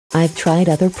I've tried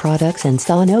other products and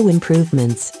saw no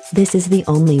improvements. This is the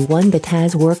only one that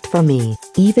has worked for me.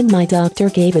 Even my doctor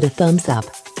gave it a thumbs up.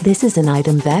 This is an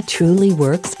item that truly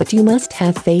works, but you must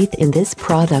have faith in this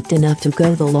product enough to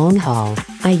go the long haul.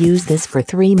 I used this for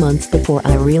 3 months before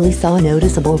I really saw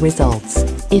noticeable results.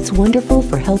 It's wonderful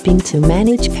for helping to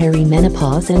manage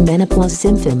perimenopause and menopause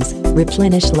symptoms,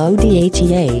 replenish low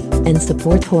DHEA, and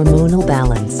support hormonal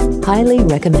balance. Highly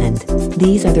recommend.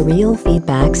 These are the real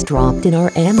feedbacks dropped in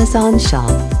our Amazon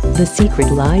shop. The secret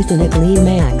lies in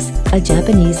AglyMax, a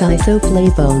Japanese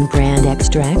isoflavone brand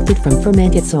extracted from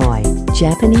fermented soy.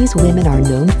 Japanese women are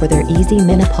known for their easy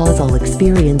menopausal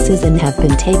experiences and have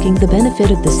been taking the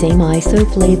benefit of the same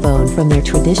isoflavone from their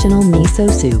traditional miso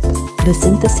soup. The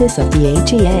synthesis of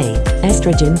DHEA,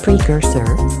 estrogen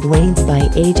precursor, wanes by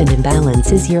age and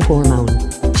imbalances your hormone.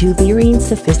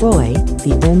 Juveriente EFFISOY,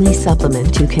 the only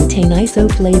supplement to contain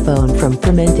isoflavone from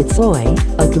fermented soy,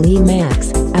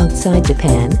 AglyMax, outside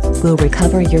Japan, will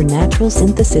recover your natural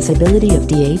synthesis ability of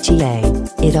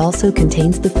DHEA. It also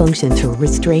contains the function to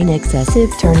restrain excessive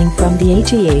turning from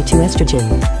DHEA to estrogen.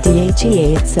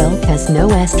 DHEA itself has no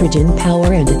estrogen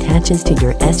power and attaches to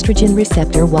your estrogen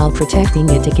receptor while protecting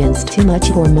it against too much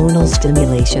hormonal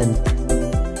stimulation.